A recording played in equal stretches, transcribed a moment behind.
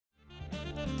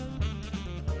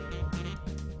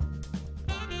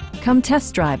Come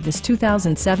test drive this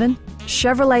 2007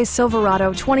 Chevrolet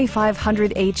Silverado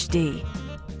 2500 HD.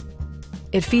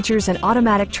 It features an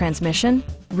automatic transmission,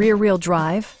 rear-wheel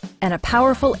drive, and a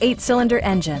powerful 8-cylinder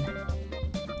engine.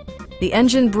 The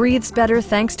engine breathes better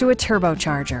thanks to a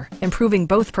turbocharger, improving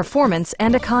both performance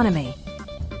and economy.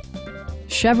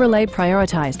 Chevrolet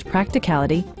prioritized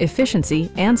practicality,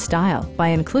 efficiency, and style by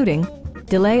including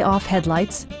delay-off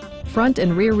headlights, front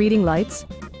and rear reading lights,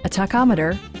 a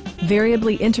tachometer,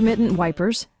 variably intermittent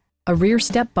wipers, a rear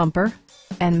step bumper,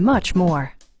 and much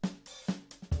more.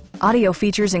 Audio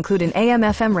features include an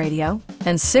AM/FM radio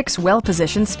and 6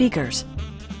 well-positioned speakers.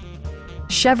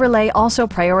 Chevrolet also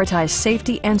prioritized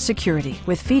safety and security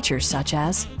with features such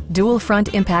as dual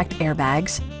front impact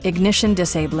airbags, ignition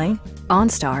disabling,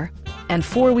 OnStar, and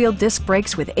 4-wheel disc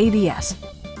brakes with ABS.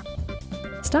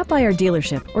 Stop by our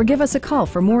dealership or give us a call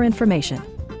for more information.